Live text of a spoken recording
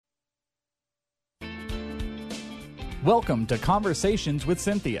Welcome to Conversations with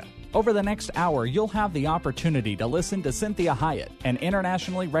Cinthia. Over the next hour, you'll have the opportunity to listen to Cinthia Hiett, an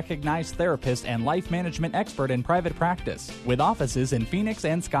internationally recognized therapist and life management expert in private practice, with offices in Phoenix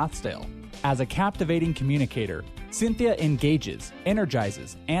and Scottsdale. As a captivating communicator, Cinthia engages,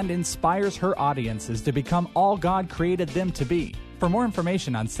 energizes, and inspires her audiences to become all God created them to be. For more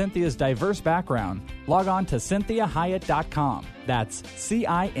information on Cinthia's diverse background, log on to CinthiaHiett.com. That's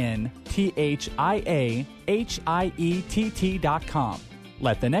CinthiaHiett.com.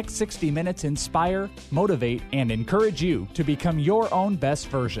 Let the next 60 minutes inspire, motivate, and encourage you to become your own best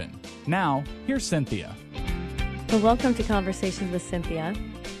version. Now, here's Cinthia. Well, welcome to Conversations with Cinthia.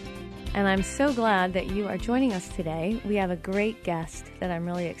 And I'm so glad that you are joining us today. We have a great guest that I'm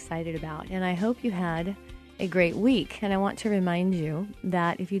really excited about, and I hope you had a great week. And I want to remind you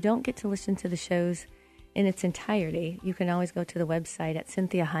that if you don't get to listen to the shows in its entirety, you can always go to the website at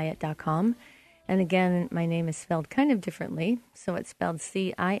CinthiaHiett.com. And again, my name is spelled kind of differently. So it's spelled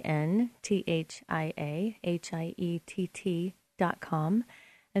CinthiaHiett.com.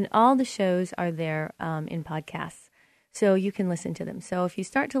 And all the shows are there in podcasts, so you can listen to them. So if you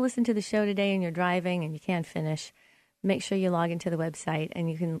start to listen to the show today and you're driving and you can't finish, make sure you log into the website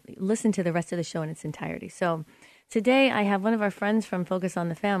and you can listen to the rest of the show in its entirety. So today I have one of our friends from Focus on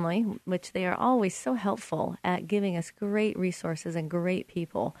the Family, which they are always so helpful at giving us great resources and great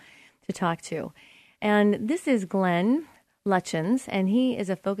people to talk to. And this is Glenn Lutchins, and he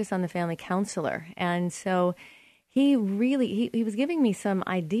is a Focus on the Family counselor. And so he was giving me some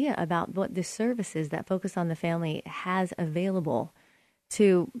idea about what the services that Focus on the Family has available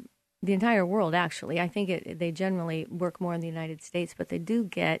to the entire world, actually. I think they generally work more in the United States, but they do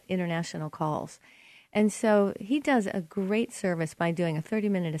get international calls. And so he does a great service by doing a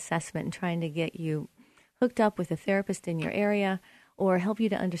 30-minute assessment and trying to get you hooked up with a therapist in your area or help you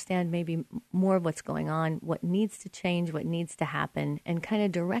to understand maybe more of what's going on, what needs to change, what needs to happen, and kind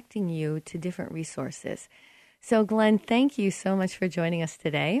of directing you to different resources. So, Glenn, thank you so much for joining us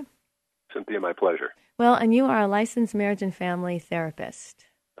today. Cinthia, my pleasure. Well, and you are a licensed marriage and family therapist.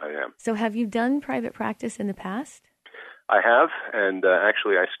 I am. So have you done private practice in the past? I have, and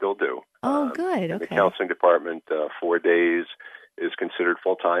actually I still do. Oh, good. In Okay. the counseling department, 4 days is considered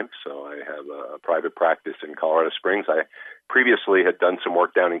full-time, so I have a private practice in Colorado Springs. I previously had done some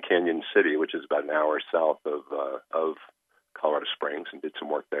work down in Canyon City, which is about an hour south of Colorado Springs, and did some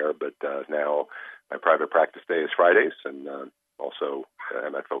work there, but now my private practice day is Fridays, and also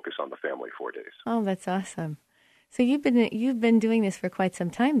I'm at Focus on the Family 4 days. Oh, that's awesome. So you've been doing this for quite some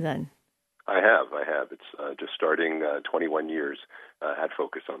time then. I have. It's just starting 21 years at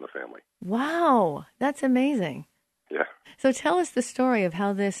Focus on the Family. Wow, that's amazing. Yeah. So tell us the story of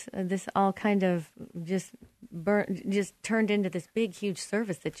how this all kind of just turned into this big, huge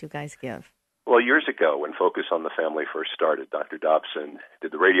service that you guys give. Well, years ago, when Focus on the Family first started, Dr. Dobson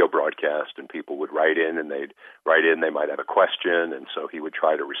did the radio broadcast, and people would write in, they might have a question, and so he would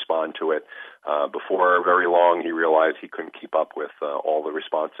try to respond to it. Before very long, he realized he couldn't keep up with all the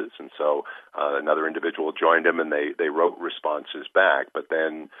responses, and so another individual joined him, and they wrote responses back. But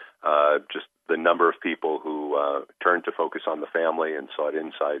then just the number of people who turned to Focus on the Family and sought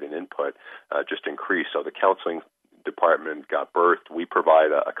insight and input just increased. So the counseling department got birthed. We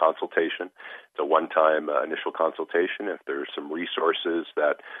provide a consultation. It's a one-time initial consultation. If there's some resources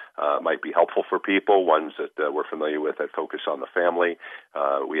that might be helpful for people, ones that we're familiar with at Focus on the Family,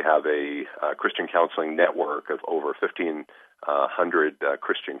 we have a Christian counseling network of over 1,500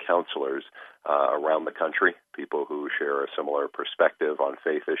 Christian counselors around the country, people who share a similar perspective on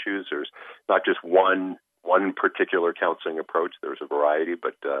faith issues. There's not just one particular counseling approach. There's a variety,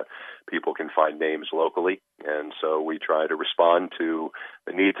 but people can find names locally. And so we try to respond to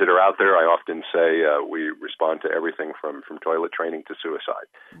the needs that are out there. I often say we respond to everything from toilet training to suicide.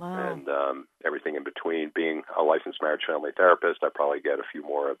 Wow. And everything in between. Being a licensed marriage family therapist, I probably get a few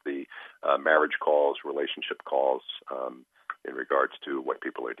more of the marriage calls, relationship calls in regards to what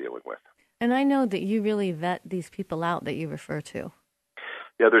people are dealing with. And I know that you really vet these people out that you refer to.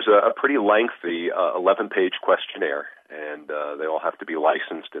 Yeah, there's a pretty lengthy 11-page questionnaire, and they all have to be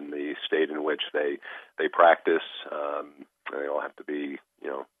licensed in the state in which they practice. They all have to be,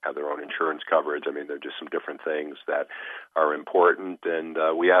 have their own insurance coverage. I mean, there are just some different things that are important, and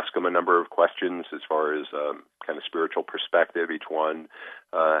we ask them a number of questions as far as kind of spiritual perspective. Each one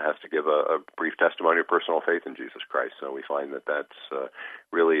has to give a brief testimony of personal faith in Jesus Christ. So we find that that's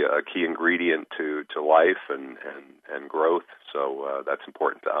really a key ingredient to life and growth. So that's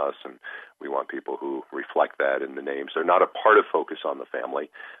important to us, and we want people who reflect that in the names. They're not a part of Focus on the Family,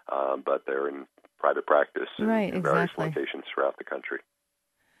 but they're in private practice in various locations throughout the country.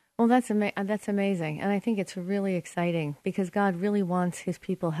 Well, that's amazing. And I think it's really exciting because God really wants his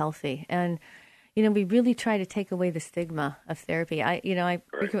people healthy. And, we really try to take away the stigma of therapy. I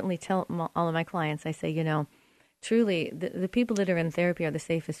frequently tell all of my clients, I say, truly, the people that are in therapy are the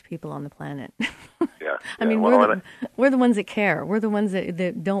safest people on the planet. Yeah. I mean, we're the ones that care. We're the ones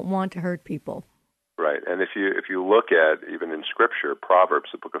that don't want to hurt people. Right, and if you look at, even in Scripture, Proverbs,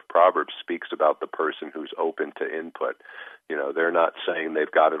 the book of Proverbs speaks about the person who's open to input. They're not saying they've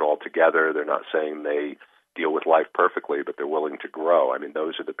got it all together. They're not saying they deal with life perfectly, but they're willing to grow. I mean,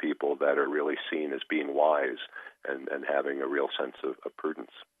 those are the people that are really seen as being wise and having a real sense of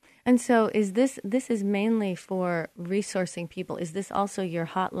prudence. And so this is mainly for resourcing people. Is this also your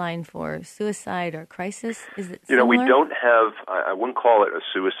hotline for suicide or crisis? Is it similar? We don't have, I wouldn't call it a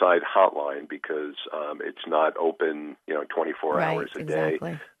suicide hotline because it's not open, 24 hours a day.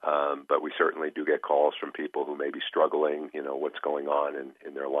 Exactly. But we certainly do get calls from people who may be struggling, what's going on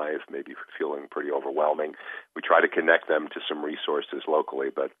in their life, maybe feeling pretty overwhelming. We try to connect them to some resources locally,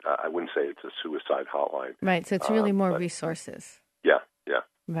 but I wouldn't say it's a suicide hotline. Right, so it's really more resources. Yeah.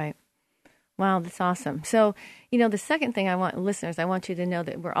 Right. Wow, that's awesome. So, the second thing I want you to know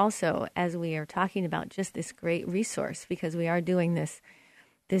that we're also, as we are talking about just this great resource, because we are doing this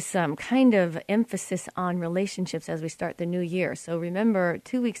kind of emphasis on relationships as we start the new year. So remember,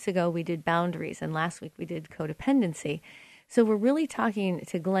 2 weeks ago we did boundaries, and last week we did codependency. So we're really talking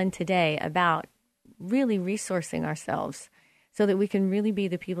to Glenn today about really resourcing ourselves so that we can really be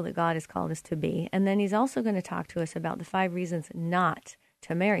the people that God has called us to be. And then he's also going to talk to us about the 5 reasons not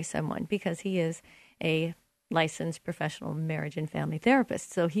to marry someone, because he is a licensed professional marriage and family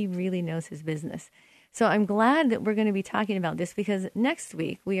therapist. So he really knows his business. So I'm glad that we're going to be talking about this, because next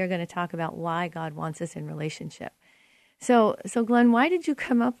week we are going to talk about why God wants us in relationship. So Glenn, why did you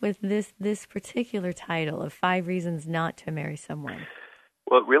come up with this particular title of 5 reasons not to marry someone?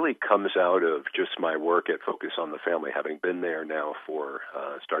 Well, it really comes out of just my work at Focus on the Family, having been there now for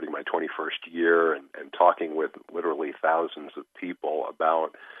starting my 21st year and talking with literally thousands of people about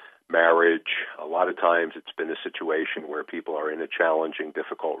marriage. A lot of times it's been a situation where people are in a challenging,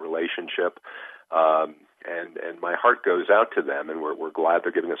 difficult relationship, and my heart goes out to them, and we're glad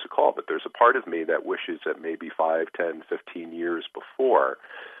they're giving us a call. But there's a part of me that wishes that maybe 5, 10, 15 years before,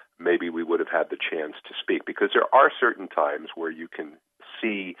 maybe we would have had the chance to speak, because there are certain times where you can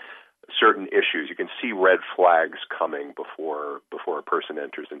see certain issues. You can see red flags coming before a person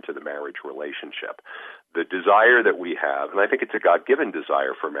enters into the marriage relationship. The desire that we have, and I think it's a God-given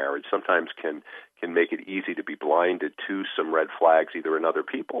desire for marriage, sometimes can make it easy to be blinded to some red flags, either in other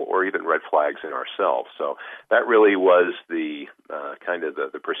people or even red flags in ourselves. So that really was the kind of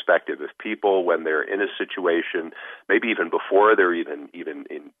the perspective of people when they're in a situation, maybe even before they're even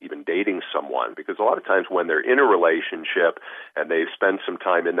dating someone, because a lot of times when they're in a relationship and they've spent some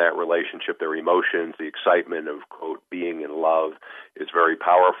time in that relationship, their emotions, the excitement of, quote, being in love is very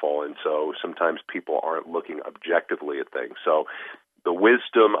powerful, and so sometimes people aren't looking objectively at things. So the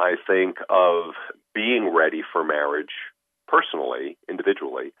wisdom, I think, of being ready for marriage personally,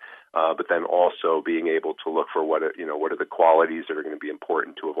 individually, but then also being able to look for what are the qualities that are going to be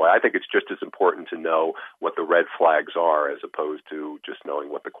important to avoid. I think it's just as important to know what the red flags are as opposed to just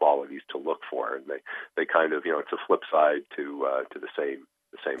knowing what the qualities to look for. And they kind of, it's a flip side to the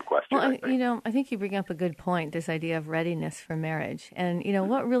same question. Well, I think you bring up a good point, this idea of readiness for marriage. And,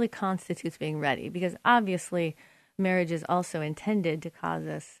 what really constitutes being ready? Because obviously marriage is also intended to cause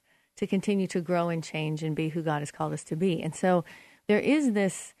us to continue to grow and change and be who God has called us to be. And so there is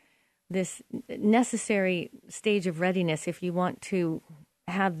this necessary stage of readiness if you want to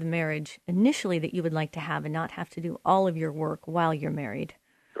have the marriage initially that you would like to have and not have to do all of your work while you're married.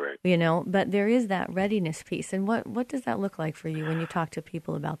 Right. But there is that readiness piece. And what does that look like for you when you talk to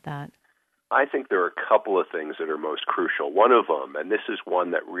people about that? I think there are a couple of things that are most crucial. One of them, and this is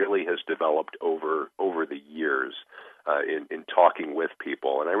one that really has developed over the years in talking with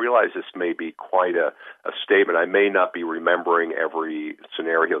people, and I realize this may be quite a statement. I may not be remembering every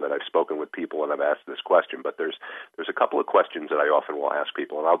scenario that I've spoken with people and I've asked this question, but there's a couple of questions that I often will ask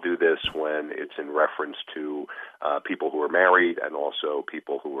people, and I'll do this when it's in reference to people who are married and also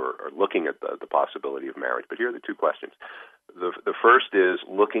people who are looking at the possibility of marriage. But here are the 2 questions. The first is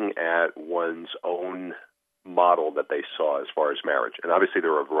looking at one's own model that they saw as far as marriage. And obviously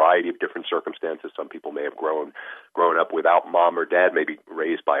there are a variety of different circumstances. Some people may have grown up without mom or dad, maybe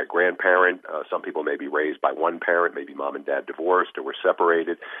raised by a grandparent. Some people may be raised by one parent. Maybe mom and dad divorced or were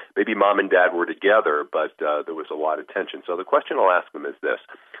separated. Maybe mom and dad were together, but there was a lot of tension. So the question I'll ask them is this.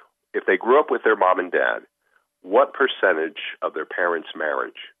 If they grew up with their mom and dad, what percentage of their parents'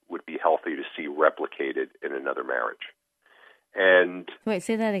 marriage would be healthy to see replicated in another marriage? And wait,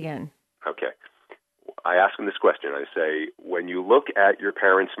 say that again. Okay. I ask them this question. I say, when you look at your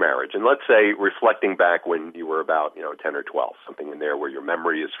parents' marriage, and let's say reflecting back when you were about, 10 or 12, something in there where your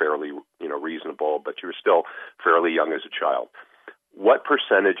memory is fairly, reasonable, but you were still fairly young as a child. What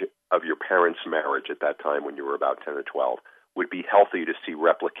percentage of your parents' marriage at that time when you were about 10 or 12 would be healthy to see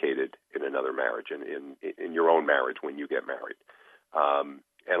replicated in another marriage, in your own marriage when you get married?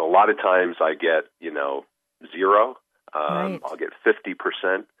 And a lot of times I get, 0. Right. I'll get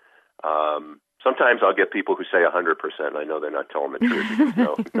 50%. Sometimes I'll get people who say 100%. I know they're not telling the truth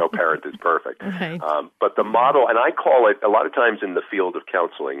because no parent is perfect. Right. But the model, and I call it, a lot of times in the field of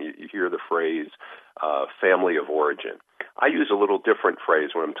counseling, you hear the phrase family of origin. I use a little different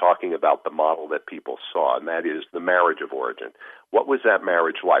phrase when I'm talking about the model that people saw, and that is the marriage of origin. What was that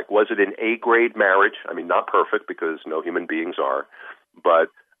marriage like? Was it an A-grade marriage? I mean, not perfect because no human beings are, but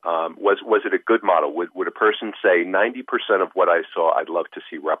was it a good model? Would a person say 90% of what I saw I'd love to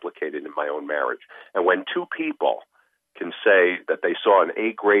see replicated in my own marriage? And when two people can say that they saw an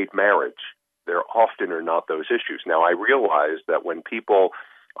A-grade marriage, there often are not those issues. Now, I realize that when people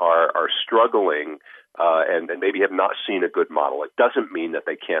are struggling and maybe have not seen a good model, it doesn't mean that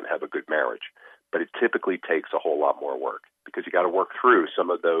they can't have a good marriage, but it typically takes a whole lot more work because you got to work through some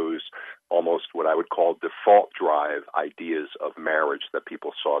of those almost what I would call default drive ideas of marriage that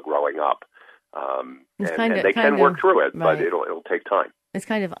people saw growing up. And they can work through it, right. but it'll take time. It's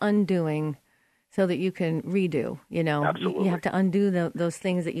kind of undoing so that you can redo, Absolutely. You have to undo those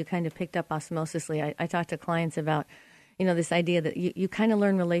things that you kind of picked up osmosisly. I talk to clients about, this idea that you kind of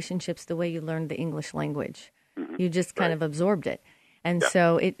learn relationships the way you learned the English language. Mm-hmm. You just kind of absorbed it. And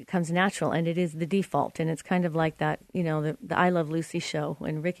so it comes natural, and it is the default. And it's kind of like that, the I Love Lucy show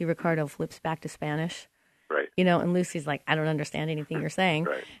when Ricky Ricardo flips back to Spanish. Right. And Lucy's like, I don't understand anything you're saying.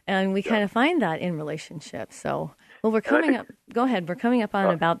 Right. And we kind of find that in relationships. So, well, we're coming up. Go ahead. We're coming up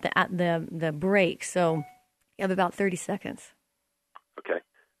on about the break. So you have about 30 seconds. Okay.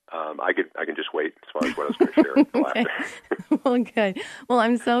 I can just wait as far as what I was going to share until Okay. after. Well, good. Well,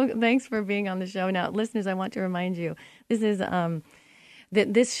 thanks for being on the show. Now, listeners, I want to remind you,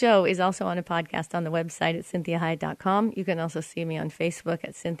 this show is also on a podcast on the website at CinthiaHiett.com. You can also see me on Facebook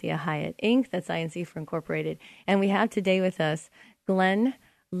at Cinthia Hiett Inc. That's INC for Incorporated. And we have today with us Glenn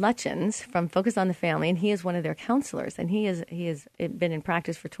Lutchens from Focus on the Family, and he is one of their counselors. And he has been in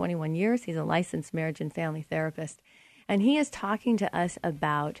practice for 21 years. He's a licensed marriage and family therapist. And he is talking to us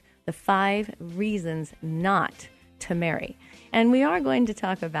about the 5 reasons not to marry. And we are going to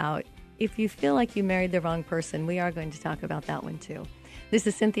talk about, if you feel like you married the wrong person, we are going to talk about that one too. This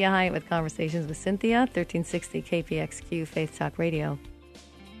is Cinthia Hiett with Conversations with Cinthia, 1360 KPXQ Faith Talk Radio.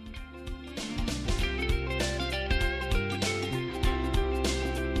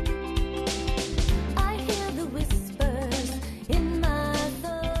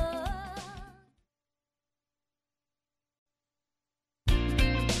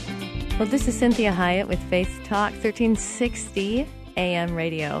 Well, this is Cinthia Hiett with Faith Talk, 1360 AM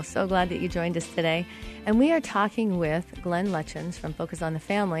radio. So glad that you joined us today. And we are talking with Glenn Lutchens from Focus on the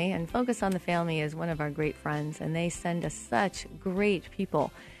Family. And Focus on the Family is one of our great friends, and they send us such great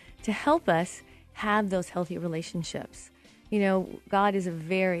people to help us have those healthy relationships. God is a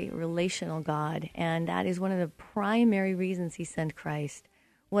very relational God, and that is one of the primary reasons he sent Christ,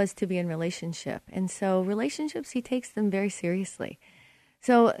 was to be in relationship. And so relationships, he takes them very seriously.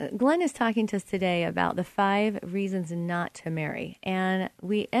 So Glenn is talking to us today about the 5 reasons not to marry. And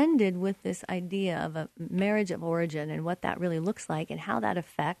we ended with this idea of a marriage of origin and what that really looks like and how that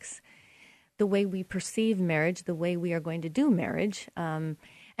affects the way we perceive marriage, the way we are going to do marriage. And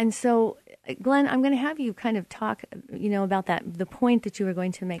so, Glenn, I'm going to have you kind of talk, about that, the point that you were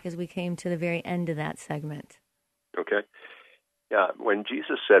going to make as we came to the very end of that segment. Okay. Yeah, when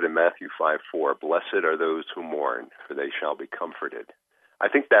Jesus said in Matthew 5:4, "Blessed are those who mourn, for they shall be comforted," I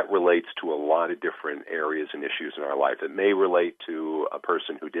think that relates to a lot of different areas and issues in our life. It may relate to a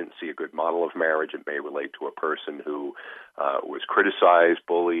person who didn't see a good model of marriage. It may relate to a person who was criticized,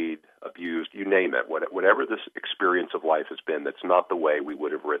 bullied, abused, you name it. Whatever this experience of life has been, that's not the way we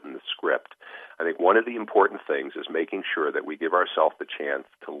would have written the script. I think one of the important things is making sure that we give ourselves the chance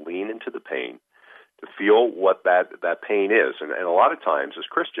to lean into the pain, to feel what that pain is. And a lot of times as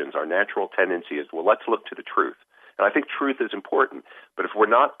Christians, our natural tendency is, well, let's look to the truth. And I think truth is important, but if we're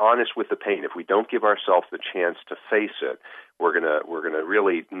not honest with the pain, if we don't give ourselves the chance to face it, we're gonna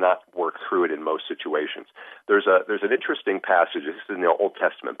really not work through it in most situations. There's an interesting passage. This is in the Old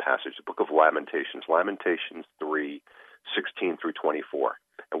Testament passage, the book of Lamentations 3:16 through 24.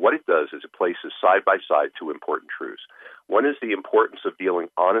 And what it does is it places side by side 2 important truths. One is the importance of dealing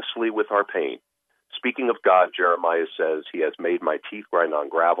honestly with our pain, speaking of God, Jeremiah says, he has made my teeth grind on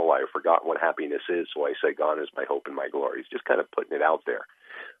gravel. I have forgotten what happiness is, so I say, gone is my hope and my glory. He's just kind of putting it out there.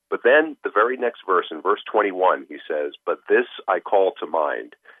 But then the very next verse, in verse 21, he says, but this I call to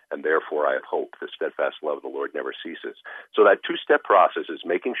mind, and therefore I have hope. The steadfast love of the Lord never ceases. So that two-step process is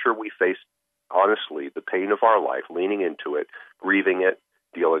making sure we face honestly the pain of our life, leaning into it, grieving it,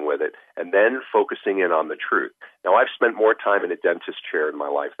 dealing with it, and then focusing in on the truth. Now, I've spent more time in a dentist chair in my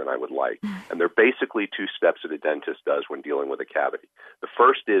life than I would like, and there are basically two steps that a dentist does when dealing with a cavity. The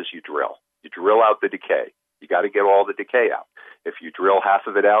first is you drill. You drill out the decay. You got to get all the decay out. If you drill half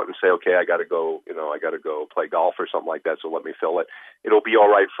of it out and say, okay, I got to go play golf or something like that, so let me fill it, it'll be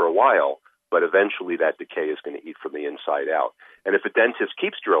all right for a while, but eventually that decay is going to eat from the inside out. And if a dentist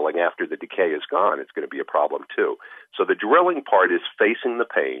keeps drilling after the decay is gone, it's going to be a problem too. So the drilling part is facing the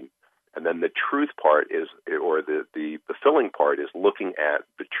pain, and then the truth part is, or the filling part is looking at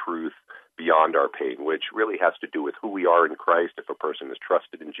the truth beyond our pain, which really has to do with who we are in Christ if a person is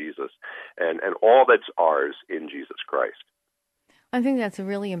trusted in Jesus, and all that's ours in Jesus Christ. I think that's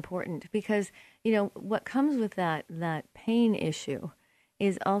really important because, what comes with that pain issue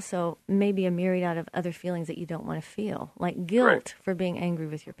is also maybe a myriad of other feelings that you don't want to feel, like guilt for being angry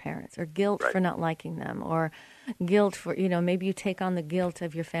with your parents, or guilt for not liking them, or guilt for, maybe you take on the guilt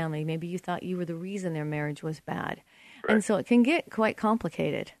of your family. Maybe you thought you were the reason their marriage was bad. And so it can get quite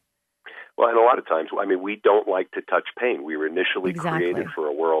complicated. Well, and a lot of times, we don't like to touch pain. We were initially created for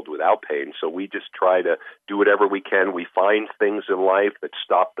a world without pain, so we just try to do whatever we can. We find things in life that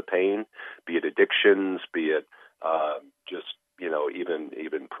stop the pain, be it addictions, be it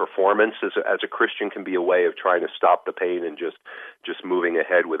even performance as a Christian can be a way of trying to stop the pain and just moving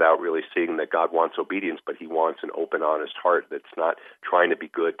ahead without really seeing that God wants obedience, but he wants an open, honest heart that's not trying to be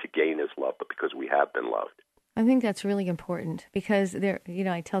good to gain his love, but because we have been loved. I think that's really important because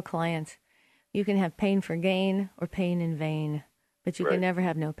I tell clients, you can have pain for gain or pain in vain, but you can never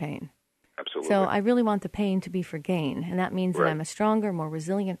have no pain. Absolutely. So I really want the pain to be for gain, and that means that I'm a stronger, more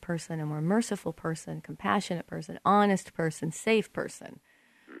resilient person, a more merciful person, compassionate person, honest person, safe person,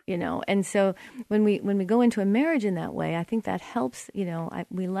 And so when we go into a marriage in that way, I think that helps.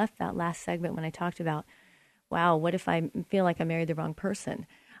 We left that last segment when I talked about, wow, what if I feel like I married the wrong person?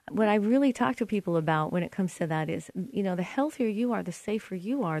 What I really talk to people about when it comes to that is, the healthier you are, the safer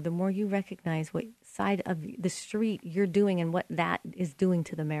you are, the more you recognize what side of the street you're doing and what that is doing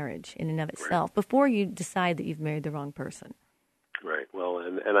to the marriage in and of itself before you decide that you've married the wrong person. Right. Well,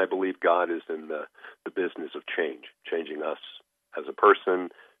 and I believe God is in the business of changing us as a person,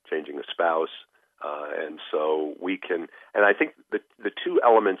 changing a spouse. And so we can, and I think the two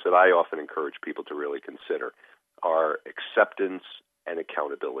elements that I often encourage people to really consider are acceptance and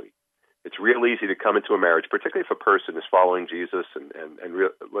accountability. It's real easy to come into a marriage, particularly if a person is following Jesus and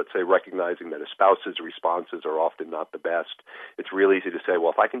let's say recognizing that a spouse's responses are often not the best. It's real easy to say, well,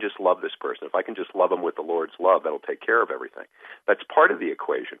 if I can just love this person, if I can just love them with the Lord's love, that'll take care of everything. That's part of the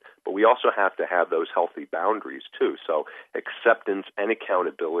equation. But we also have to have those healthy boundaries too. So acceptance and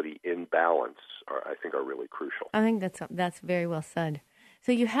accountability in balance I think are really crucial. I think that's very well said.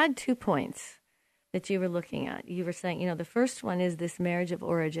 So you had 2 points that you were looking at. You were saying, the first one is this marriage of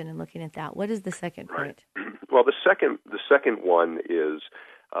origin and looking at that. What is the second point? Well, the second one is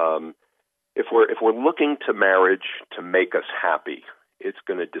if we're looking to marriage to make us happy, it's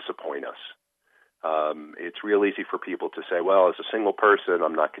going to disappoint us. It's real easy for people to say, well, as a single person,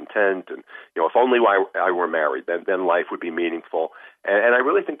 I'm not content, and if only I were married, then life would be meaningful. And I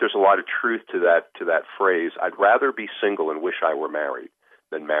really think there's a lot of truth to that phrase. I'd rather be single and wish I were married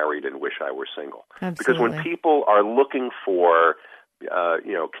than married and wish I were single. Absolutely. Because when people are looking for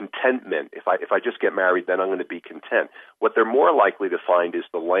contentment, if I just get married, then I'm going to be content. What they're more likely to find is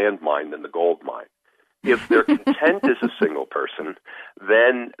the landmine than the gold mine. If they're content as a single person,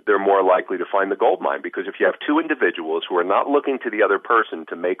 then they're more likely to find the gold mine, because if you have two individuals who are not looking to the other person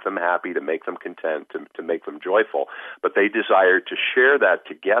to make them happy, to make them content, to make them joyful, but they desire to share that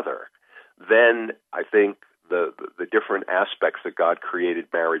together, then I think the different aspects that God created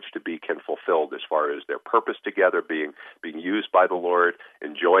marriage to be can fulfilled as far as their purpose together, being used by the Lord,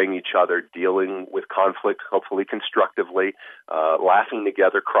 enjoying each other, dealing with conflict, hopefully constructively, laughing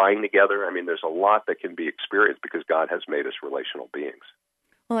together, crying together. I mean, there's a lot that can be experienced because God has made us relational beings.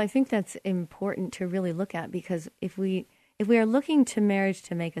 Well, I think that's important to really look at, because if we are looking to marriage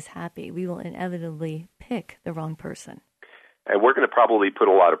to make us happy, we will inevitably pick the wrong person. And we're going to probably put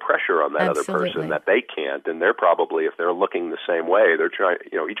a lot of pressure on that Absolutely. other person that they can't. And they're probably, if they're looking the same way, they're trying,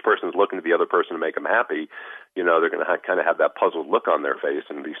 each person's looking to the other person to make them happy. They're going to kind of have that puzzled look on their face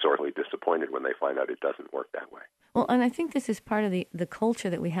and be sorely disappointed when they find out it doesn't work that way. Well, and I think this is part of the culture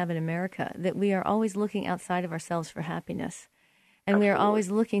that we have in America, that we are always looking outside of ourselves for happiness. And Absolutely. we are always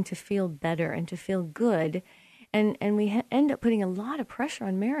looking to feel better and to feel good. And we end up putting a lot of pressure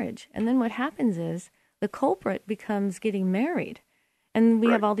on marriage. And then what happens is the culprit becomes getting married. And we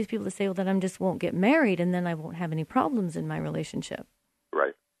have all these people that say, well, then I just won't get married and then I won't have any problems in my relationship.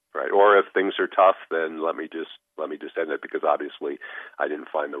 Right. Or if things are tough, then let me just end it because obviously I didn't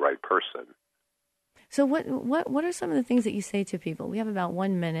find the right person. So what are some of the things that you say to people? We have about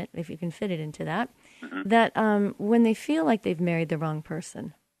 1 minute, if you can fit it into that, that when they feel like they've married the wrong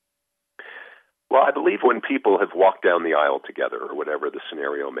person. Well, I believe when people have walked down the aisle together, or whatever the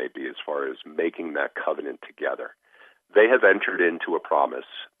scenario may be as far as making that covenant together, they have entered into a promise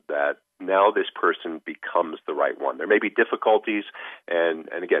that now this person becomes the right one. There may be difficulties, and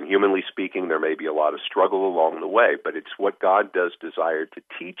again, humanly speaking, there may be a lot of struggle along the way, but it's what God does desire to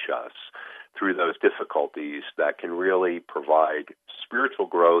teach us through those difficulties that can really provide spiritual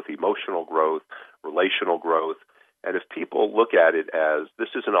growth, emotional growth, relational growth. And if people look at it as this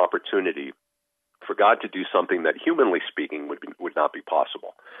is an opportunity for God to do something that humanly speaking would not be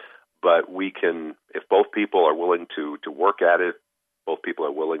possible. But we can, if both people are willing to work at it, both people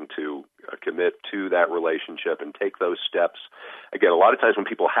are willing to commit to that relationship and take those steps. Again, a lot of times when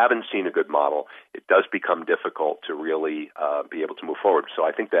people haven't seen a good model, it does become difficult to really be able to move forward. So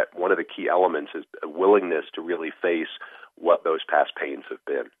I think that one of the key elements is a willingness to really face what those past pains have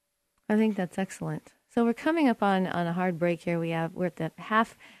been. I think that's excellent. So we're coming up on a hard break here. We're at the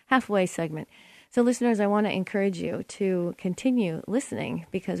halfway segment. So listeners, I want to encourage you to continue listening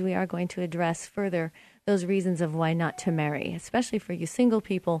because we are going to address further those reasons of why not to marry, especially for you single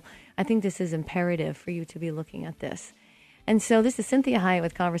people. I think this is imperative for you to be looking at this. And so this is Cinthia Hiett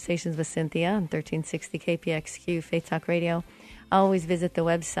with Conversations with Cinthia on 1360 KPXQ Faith Talk Radio. Always visit the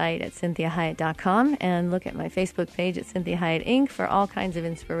website at CinthiaHiett.com and look at my Facebook page at Cinthia Hiett Inc. for all kinds of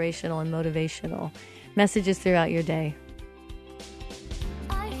inspirational and motivational messages throughout your day.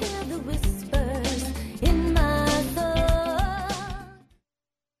 I hear the whispers in my thoughts.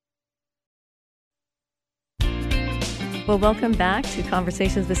 Well, welcome back to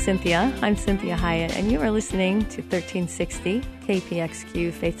Conversations with Cinthia. I'm Cinthia Hiett, and you are listening to 1360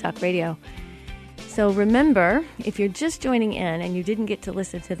 KPXQ Faith Talk Radio. So remember, if you're just joining in and you didn't get to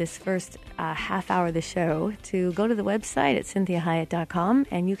listen to this first half hour of the show, to go to the website at CinthiaHiett.com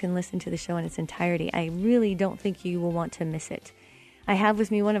and you can listen to the show in its entirety. I really don't think you will want to miss it. I have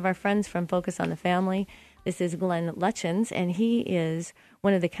with me one of our friends from Focus on the Family. This is Glenn Lutchins, and he is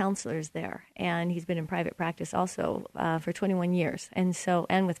one of the counselors there. And he's been in private practice also for 21 years,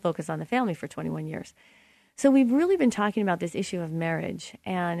 and with Focus on the Family for 21 years. So we've really been talking about this issue of marriage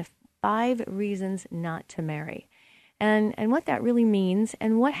and 5 reasons not to marry, and what that really means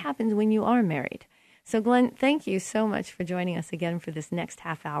and what happens when you are married. So Glenn, thank you so much for joining us again for this next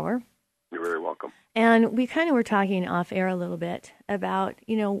half hour. You're very welcome. And we kind of were talking off air a little bit about,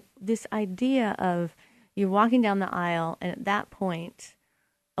 this idea of you're walking down the aisle, and at that point,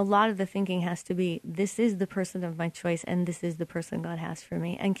 a lot of the thinking has to be, this is the person of my choice, and this is the person God has for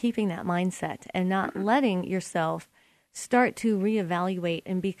me, and keeping that mindset and not letting yourself start to reevaluate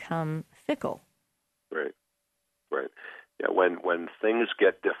and become fickle. Right. Yeah, when things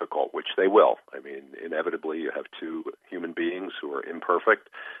get difficult, which they will, inevitably you have 2 human beings who are imperfect.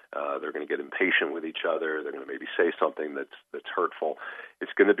 They're going to get impatient with each other. They're going to maybe say something that's hurtful.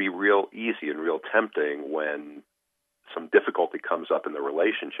 It's going to be real easy and real tempting when some difficulty comes up in the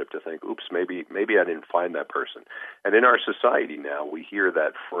relationship to think, oops, maybe I didn't find that person. And in our society now, we hear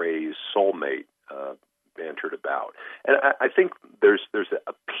that phrase soulmate bantered about. And I think there's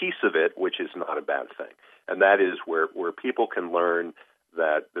a piece of it which is not a bad thing, and that is where people can learn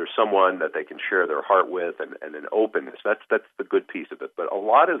that there's someone that they can share their heart with and an openness. That's the good piece of it. But a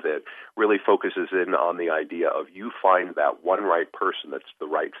lot of it really focuses in on the idea of you find that one right person that's the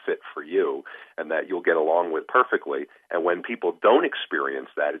right fit for you and that you'll get along with perfectly. And when people don't experience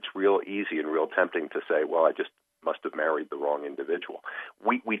that, it's real easy and real tempting to say, well, I just must have married the wrong individual.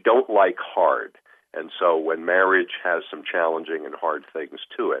 We don't like hard. And so when marriage has some challenging and hard things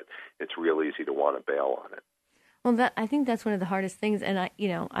to it, it's real easy to want to bail on it. Well, I think that's one of the hardest things. And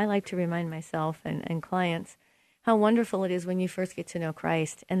I like to remind myself and clients how wonderful it is when you first get to know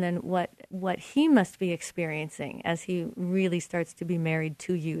Christ, and then what he must be experiencing as he really starts to be married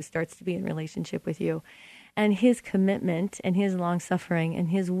to you, starts to be in relationship with you, and his commitment and his long suffering and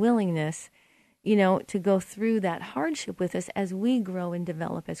his willingness to go through that hardship with us as we grow and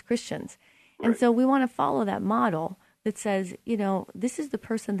develop as Christians. And so we want to follow that model that says, this is the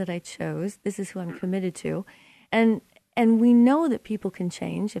person that I chose. This is who I'm committed to. And we know that people can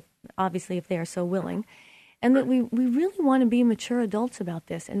change, if they are so willing. And that we really want to be mature adults about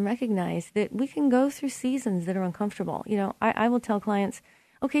this and recognize that we can go through seasons that are uncomfortable. I will tell clients,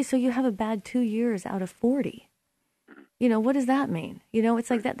 okay, so you have a bad 2 years out of 40. What does that mean? It's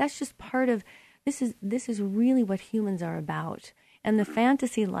like that's just part of, this is really what humans are about. And the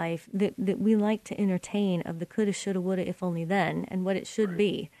fantasy life that we like to entertain of the coulda, shoulda, woulda, if only then, and what it should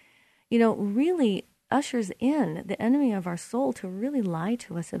be, really ushers in the enemy of our soul to really lie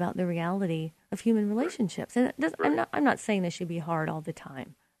to us about the reality of human relationships. And I'm not saying this should be hard all the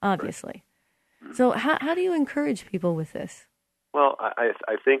time, obviously. So how do you encourage people with this? Well, I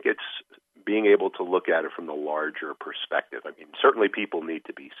think it's being able to look at it from the larger perspective. I mean, certainly people need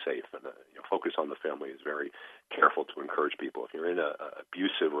to be safe, and Focus on the Family is very careful to encourage people. If you're in an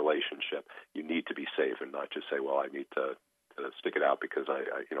abusive relationship, you need to be safe and not just say, well, I need to stick it out because I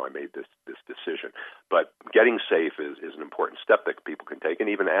made this decision. But getting safe is an important step that people can take, and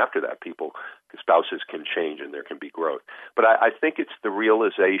even after that, spouses can change and there can be growth. But I think it's the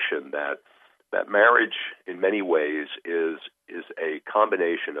realization that marriage, in many ways, is a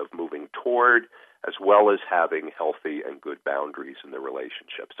combination of moving toward as well as having healthy and good boundaries in the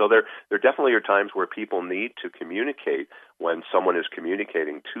relationship. So there definitely are times where people need to communicate when someone is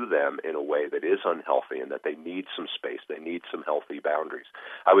communicating to them in a way that is unhealthy and that they need some space, they need some healthy boundaries.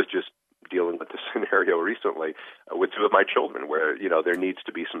 I was just dealing with this scenario recently with two of my children where, there needs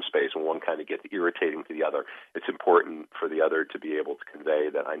to be some space and one kind of gets irritating to the other. It's important for the other to be able to convey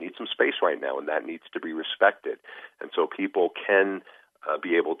that I need some space right now and that needs to be respected. And so people can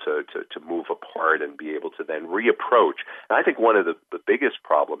be able to move apart and be able to then reapproach. And I think one of the biggest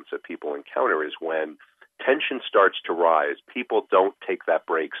problems that people encounter is when tension starts to rise, people don't take that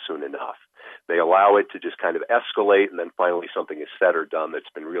break soon enough. They allow it to just kind of escalate, and then finally something is said or done that's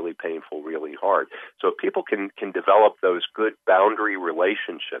been really painful, really hard. So if people can develop those good boundary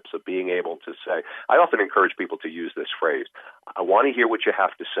relationships of being able to say, I often encourage people to use this phrase, I want to hear what you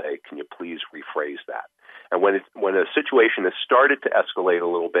have to say. Can you please rephrase that? And when a situation has started to escalate a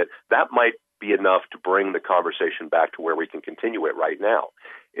little bit, that might be enough to bring the conversation back to where we can continue it right now.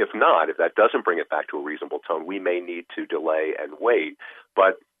 If not, if that doesn't bring it back to a reasonable tone, we may need to delay and wait.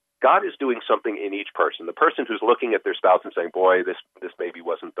 But God is doing something in each person. The person who's looking at their spouse and saying, boy, this maybe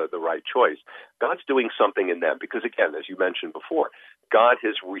wasn't the right choice. God's doing something in them because, again, as you mentioned before, God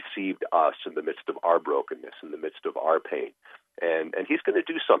has received us in the midst of our brokenness, in the midst of our pain. And he's going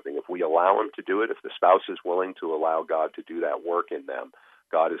to do something. If we allow him to do it, if the spouse is willing to allow God to do that work in them,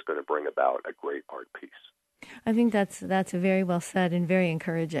 God is going to bring about a great art piece. I think that's very well said and very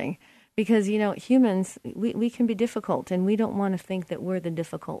encouraging. Because, humans, we can be difficult, and we don't want to think that we're the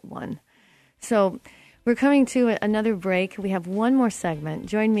difficult one. So we're coming to another break. We have one more segment.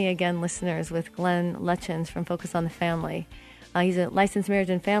 Join me again, listeners, with Glenn Lutchins from Focus on the Family. He's a licensed marriage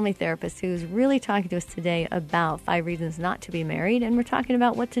and family therapist who's really talking to us today about 5 reasons not to be married, and we're talking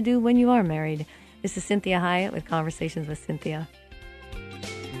about what to do when you are married. This is Cinthia Hiett with Conversations with Cinthia.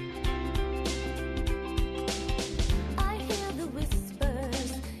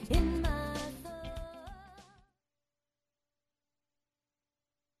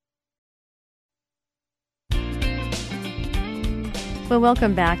 Well,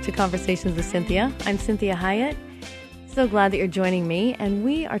 welcome back to Conversations with Cinthia. I'm Cinthia Hiett. So glad that you're joining me. And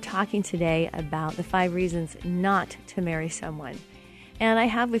we are talking today about the 5 reasons not to marry someone. And I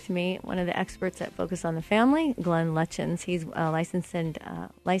have with me one of the experts at Focus on the Family, Glenn Lutchins. He's a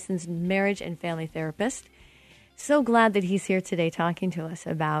licensed marriage and family therapist. So glad that he's here today talking to us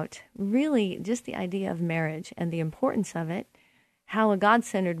about really just the idea of marriage and the importance of it, how a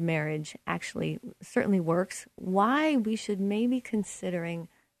God-centered marriage actually certainly works, why we should maybe considering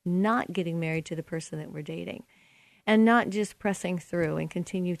not getting married to the person that we're dating, and not just pressing through and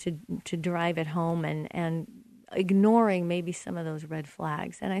continue to drive it home and ignoring maybe some of those red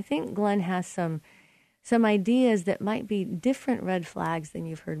flags. And I think Glenn has some ideas that might be different red flags than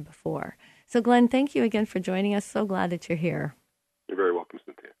you've heard before. So Glenn, thank you again for joining us. So glad that you're here. You're very welcome,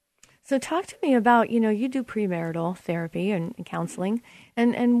 Cynthia. So talk to me about, you do premarital therapy and counseling.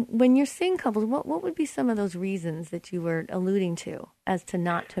 And when you're seeing couples, what would be some of those reasons that you were alluding to as to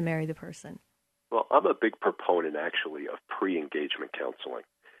not to marry the person? Well, I'm a big proponent, actually, of pre-engagement counseling.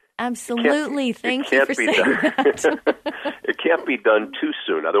 Absolutely. Thank you for saying that. It can't be done too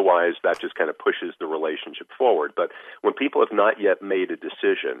soon. Otherwise, that just kind of pushes the relationship forward. But when people have not yet made a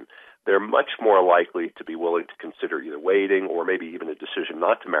decision, they're much more likely to be willing to consider either waiting or maybe even a decision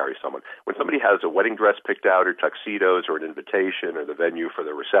not to marry someone. When somebody has a wedding dress picked out or tuxedos or an invitation or the venue for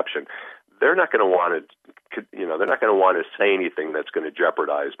the reception, they're not going to want to, they're not going to want to say anything that's going to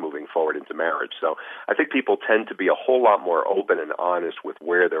jeopardize moving forward into marriage. So I think people tend to be a whole lot more open and honest with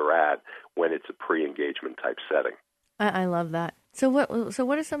where they're at when it's a pre-engagement type setting. I love that. So what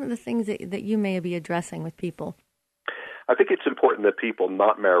are some of the things that you may be addressing with people? I think it's important that people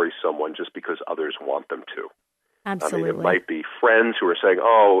not marry someone just because others want them to. Absolutely. I mean, it might be friends who are saying,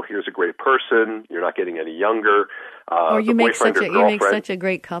 "Oh, here's a great person. You're not getting any younger." Or you make such a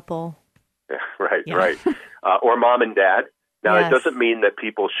great couple. Yeah, right. Or mom and dad. Now, It doesn't mean that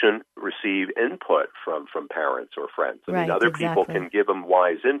people shouldn't receive input from parents or friends. I mean, other people can give them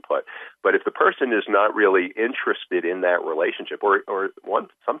wise input. But if the person is not really interested in that relationship, or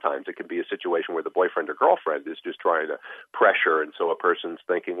sometimes it can be a situation where the boyfriend or girlfriend is just trying to pressure, and so a person's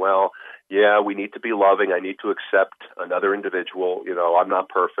thinking, well, yeah, we need to be loving. I need to accept another individual. I'm not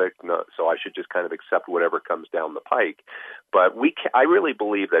perfect, so I should just kind of accept whatever comes down the pike. But I really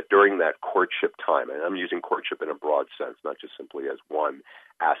believe that during that courtship time, and I'm using courtship in a broad sense, not just simply as one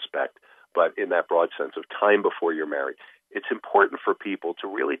aspect, but in that broad sense of time before you're married, it's important for people to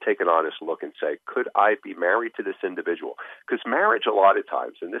really take an honest look and say, could I be married to this individual? Because marriage a lot of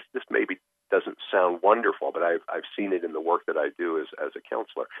times, and this maybe doesn't sound wonderful, but I've seen it in the work that I do as a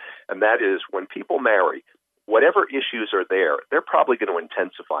counselor, and that is when people marry, whatever issues are there, they're probably going to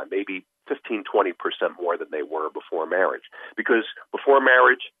intensify, maybe 15, 20% more than they were before marriage. Because before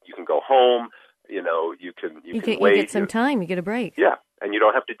marriage, you can go home, you can wait. You get some time, you get a break. Yeah, and you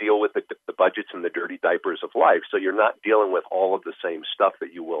don't have to deal with the budgets and the dirty diapers of life, so you're not dealing with all of the same stuff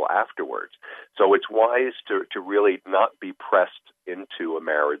that you will afterwards. So it's wise to really not be pressed into a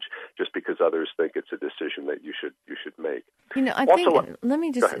marriage just because others think it's a decision that you should make. Let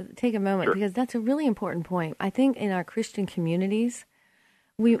me just take a moment, Sure. because that's a really important point. I think in our Christian communities,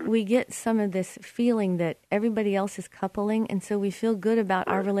 we get some of this feeling that everybody else is coupling, and so we feel good about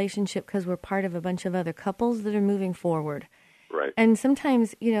our relationship because we're part of a bunch of other couples that are moving forward. Right. And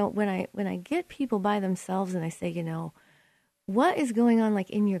sometimes, when I get people by themselves and I say, what is going on like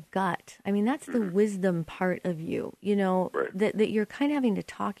in your gut? I mean, that's the wisdom part of you, that you're kind of having to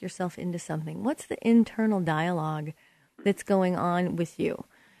talk yourself into something. What's the internal dialogue that's going on with you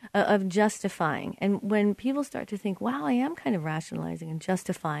of justifying? And when people start to think, wow, I am kind of rationalizing and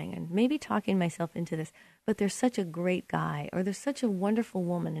justifying and maybe talking myself into this, but there's such a great guy or there's such a wonderful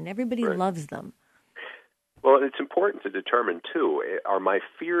woman and everybody loves them. Well, it's important to determine, too, are my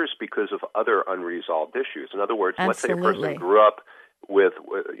fears because of other unresolved issues? In other words, let's say a person grew up with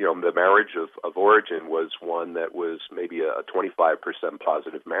the marriage of origin was one that was maybe a 25%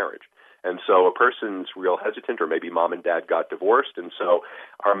 positive marriage. And so a person's real hesitant, or maybe mom and dad got divorced. And so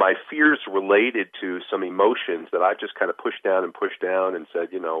are my fears related to some emotions that I've just kind of pushed down and said,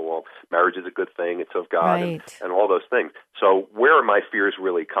 well, marriage is a good thing, it's of God, and all those things. So where are my fears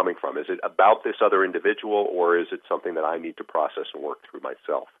really coming from? Is it about this other individual, or is it something that I need to process and work through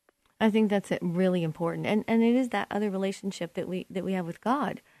myself? I think that's really important. And it is that other relationship that we have with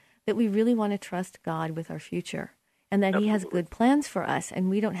God, that we really want to trust God with our future. And that He has good plans for us, and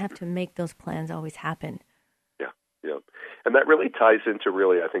we don't have to make those plans always happen. Yeah. And that really ties into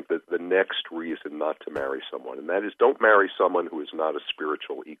I think, the next reason not to marry someone, and that is don't marry someone who is not a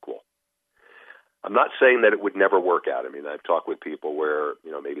spiritual equal. I'm not saying that it would never work out. I mean, I've talked with people where,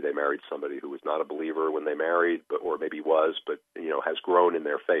 maybe they married somebody who was not a believer when they married, or maybe was, but, has grown in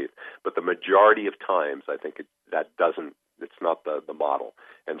their faith. But the majority of times, I think it's not the model.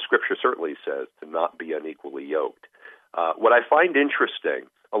 And Scripture certainly says to not be unequally yoked. What I find interesting,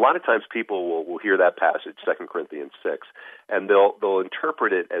 a lot of times people will hear that passage, 2 Corinthians 6, and they'll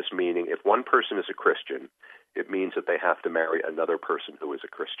interpret it as meaning if one person is a Christian, it means that they have to marry another person who is a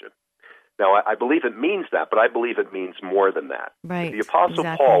Christian. Now, I believe it means that, but I believe it means more than that. Right. If the Apostle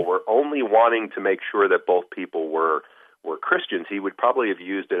Paul were only wanting to make sure that both people were Christians, he would probably have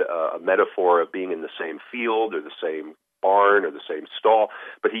used a metaphor of being in the same field or the same barn or the same stall,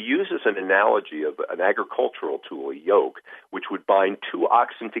 but he uses an analogy of an agricultural tool, a yoke, which would bind two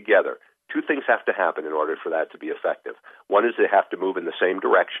oxen together. Two things have to happen in order for that to be effective. One is they have to move in the same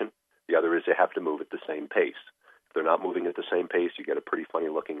direction. The other is they have to move at the same pace. If they're not moving at the same pace, you get a pretty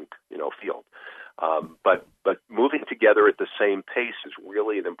funny-looking, field. But moving together at the same pace is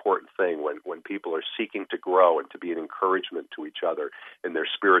really an important thing when people are seeking to grow and to be an encouragement to each other in their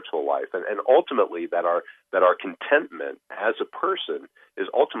spiritual life, and ultimately that our contentment as a person is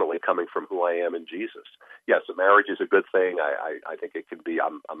ultimately coming from who I am in Jesus. Yes, a marriage is a good thing. I think it can be.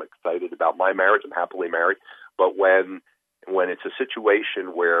 I'm excited about my marriage. I'm happily married, but when When it's a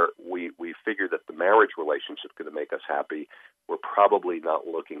situation where we figure that the marriage relationship is going to make us happy, we're probably not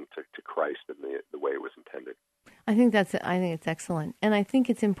looking to Christ in the way it was intended. I think it's excellent. And I think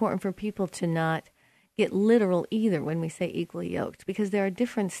it's important for people to not get literal either when we say equally yoked, because there are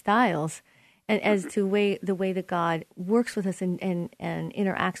different styles and as to the way that God works with us and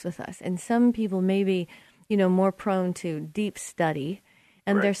interacts with us. And some people may be, more prone to deep study,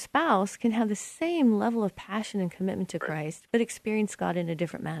 and their spouse can have the same level of passion and commitment to Christ, but experience God in a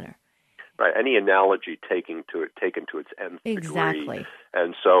different manner. Right. Any analogy taken to its nth Exactly. degree.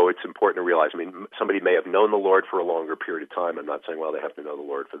 And so it's important to realize, somebody may have known the Lord for a longer period of time. I'm not saying, they have to know the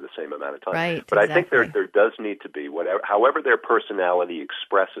Lord for the same amount of time. Right, but exactly. I think there does need to be, however their personality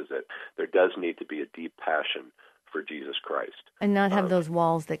expresses it, there does need to be a deep passion for Jesus Christ. And not have those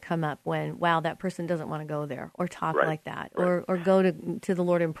walls that come up when, that person doesn't want to go there or talk like that or go to the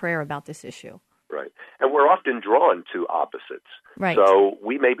Lord in prayer about this issue. Right. And we're often drawn to opposites. Right. So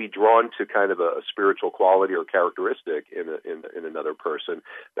we may be drawn to kind of a spiritual quality or characteristic in another person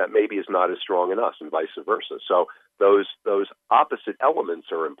that maybe is not as strong in us, and vice versa. So those opposite elements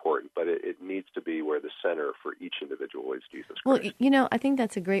are important, but it needs to be where the center for each individual is Jesus Christ. Well, I think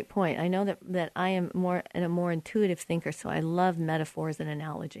that's a great point. I know that I am a more intuitive thinker, so I love metaphors and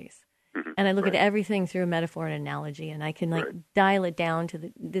analogies. And I look at everything through a metaphor and analogy, and I can dial it down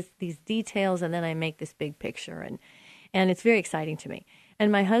to these details, and then I make this big picture, and it's very exciting to me.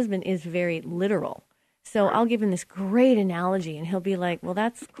 And my husband is very literal, so I'll give him this great analogy, and he'll be like, "Well,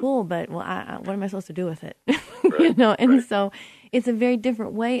 that's cool, but what am I supposed to do with it?" And so it's a very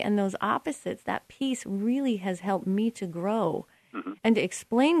different way. And those opposites, that piece, really has helped me to grow and to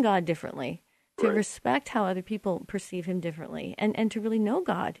explain God differently. To respect how other people perceive him differently, and to really know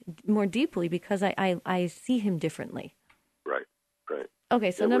God more deeply because I see him differently. Right. Okay,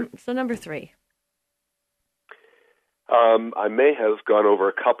 so number 3. I may have gone over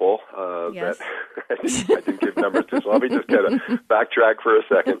a couple yes. that I didn't give numbers to, so let me just kind of backtrack for a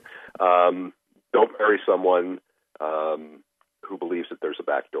second. Don't marry someone who believes that there's a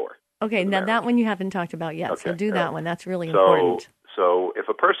back door. Okay, now that one you haven't talked about yet, so do that one. That's really so, important. So if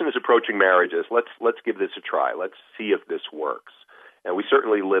a person is approaching marriages, let's give this a try. Let's see if this works. And we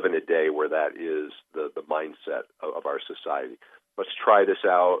certainly live in a day where that is the mindset of our society. Let's try this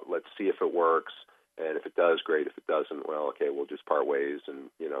out. Let's see if it works. And if it does, great. If it doesn't, we'll just part ways and,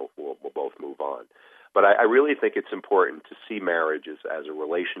 we'll both move on. But I really think it's important to see marriage as a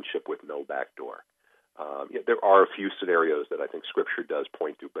relationship with no back door. There are a few scenarios that I think Scripture does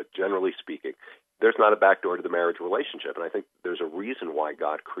point to, but generally speaking, there's not a back door to the marriage relationship. And I think there's a reason why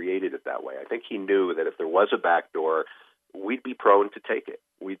God created it that way. I think he knew that if there was a back door, we'd be prone to take it.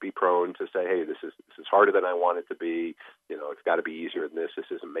 We'd be prone to say, hey, this is harder than I want it to be. It's got to be easier than this. This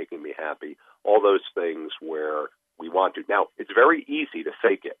isn't making me happy. All those things where we want to. Now, it's very easy to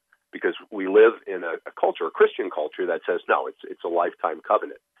fake it because we live in a culture, a Christian culture, that says, no, it's a lifetime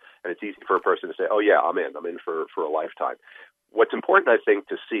covenant. And it's easy for a person to say, oh, yeah, I'm in for a lifetime. What's important, I think,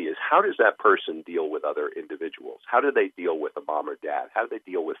 to see is how does that person deal with other individuals? How do they deal with a mom or dad? How do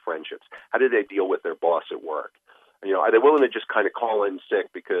they deal with friendships? How do they deal with their boss at work? Are they willing to just kind of call in sick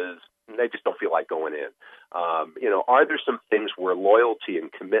because they just don't feel like going in? Are there some things where loyalty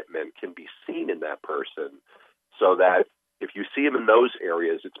and commitment can be seen in that person so that if you see them in those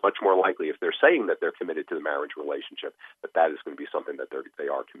areas, it's much more likely, if they're saying that they're committed to the marriage relationship, that is going to be something that they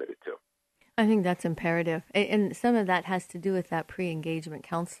are committed to. I think that's imperative. And some of that has to do with that pre-engagement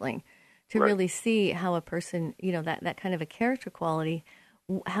counseling to really see how a person, that kind of a character quality,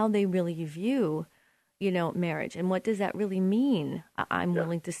 how they really view, marriage. And what does that really mean? I'm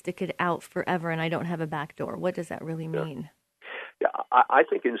willing to stick it out forever and I don't have a back door. What does that really mean? Yeah, I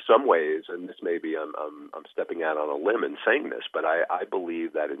think in some ways, and this may be I'm stepping out on a limb in saying this, but I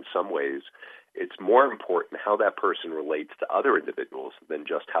believe that in some ways it's more important how that person relates to other individuals than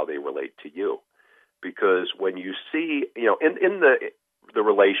just how they relate to you. Because when you see, in the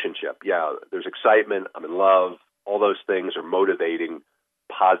relationship, there's excitement, I'm in love, all those things are motivating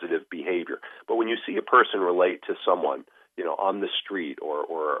positive behavior. But when you see a person relate to someone, on the street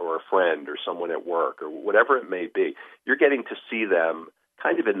or a friend or someone at work or whatever it may be, you're getting to see them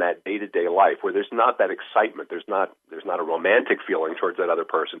kind of in that day-to-day life where there's not that excitement, there's not a romantic feeling towards that other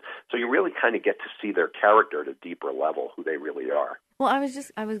person. So you really kind of get to see their character at a deeper level, who they really are. Well, I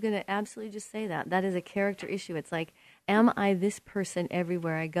was going to absolutely just say that is a character issue. It's like, am I this person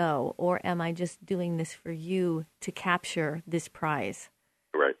everywhere I go, or am I just doing this for you to capture this prize?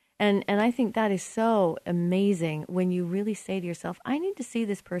 Right. And I think that is so amazing when you really say to yourself, I need to see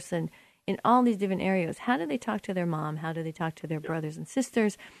this person in all these different areas. How do they talk to their mom? How do they talk to their brothers and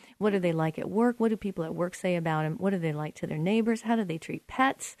sisters? What are they like at work? What do people at work say about them? What are they like to their neighbors? How do they treat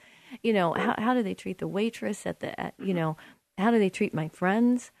pets? How do they treat the waitress how do they treat my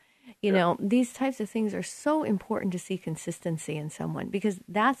friends? These types of things are so important to see consistency in someone, because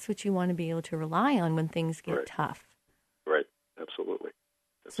that's what you want to be able to rely on when things get tough. Right. Absolutely.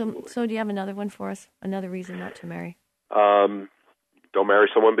 So do you have another one for us? Another reason not to marry? Don't marry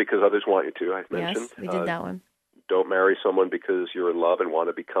someone because others want you to, I mentioned. Yes, we did that one. Don't marry someone because you're in love and want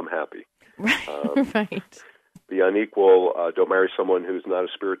to become happy. Right. The unequal, don't marry someone who's not a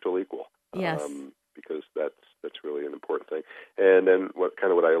spiritual equal. Yes. Because that's really an important thing. And then what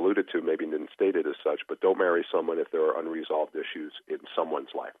I alluded to, maybe didn't state it as such, but don't marry someone if there are unresolved issues in someone's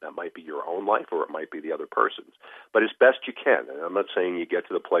life. That might be your own life or it might be the other person's. But as best you can, and I'm not saying you get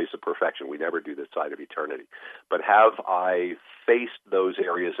to the place of perfection. We never do this side of eternity. But have I faced those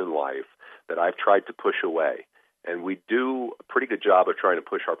areas in life that I've tried to push away? And we do a pretty good job of trying to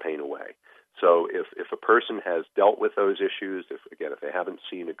push our pain away. So if a person has dealt with those issues, if they haven't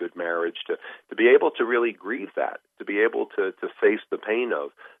seen a good marriage, to be able to really grieve that, to be able to face the pain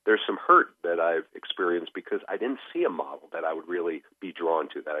of, there's some hurt that I've experienced because I didn't see a model that I would really be drawn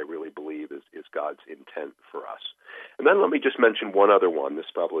to, that I really believe is God's intent for us. And then let me just mention one other one.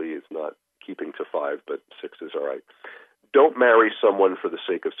 This probably is not keeping to 5, but 6 is all right. Don't marry someone for the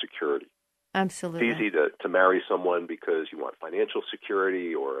sake of security. Absolutely. It's easy to marry someone because you want financial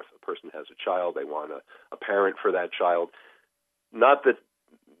security, or if a person has a child, they want a parent for that child. Not that,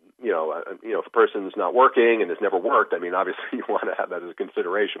 if a person is not working and has never worked, obviously you want to have that as a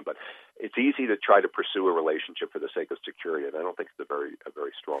consideration, but it's easy to try to pursue a relationship for the sake of security, and I don't think it's a very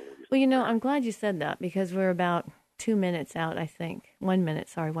strong reason. Well, I'm glad you said that, because we're about 2 minutes out, I think. 1 minute.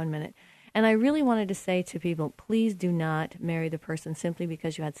 And I really wanted to say to people, please do not marry the person simply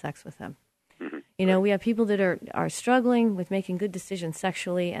because you had sex with them. We have people that are struggling with making good decisions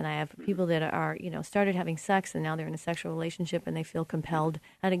sexually, and I have people that are, started having sex and now they're in a sexual relationship and they feel compelled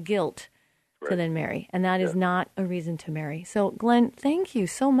out of guilt to then marry. And that is not a reason to marry. So, Glenn, thank you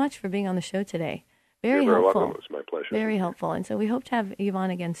so much for being on the show today. Very You're helpful. Welcome. It was my pleasure. Very helpful. And so we hope to have you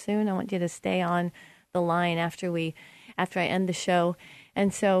on again soon. I want you to stay on the line after I end the show.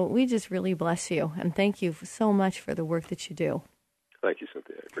 And so we just really bless you. And thank you so much for the work that you do. Thank you,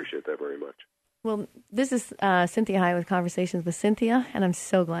 Cynthia. I appreciate that very much. Well, this is Cinthia Hiett with Conversations with Cinthia, and I'm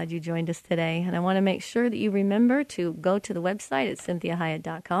so glad you joined us today. And I want to make sure that you remember to go to the website at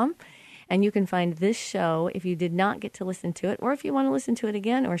CynthiaHiett.com, and you can find this show if you did not get to listen to it, or if you want to listen to it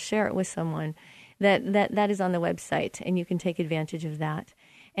again or share it with someone, that is on the website, and you can take advantage of that.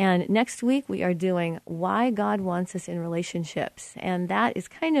 And next week we are doing Why God Wants Us in Relationships, and that is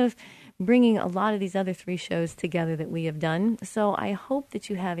kind of bringing a lot of these other 3 shows together that we have done. So I hope that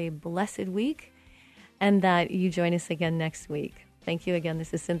you have a blessed week and that you join us again next week. Thank you again.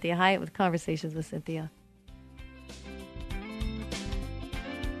 This is Cinthia Hiett with Conversations with Cinthia.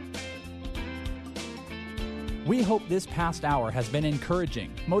 We hope this past hour has been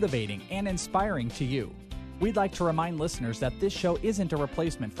encouraging, motivating, and inspiring to you. We'd like to remind listeners that this show isn't a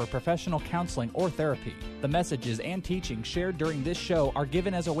replacement for professional counseling or therapy. The messages and teachings shared during this show are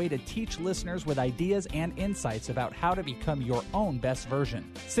given as a way to teach listeners with ideas and insights about how to become your own best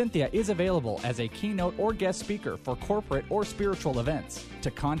version. Cinthia is available as a keynote or guest speaker for corporate or spiritual events.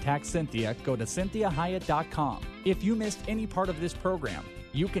 To contact Cinthia, go to CynthiaHiett.com. If you missed any part of this program,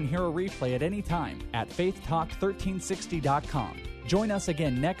 you can hear a replay at any time at faithtalk1360.com. Join us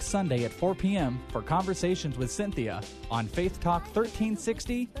again next Sunday at 4 p.m. for Conversations with Cinthia on Faith Talk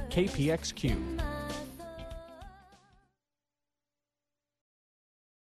 1360 KPXQ.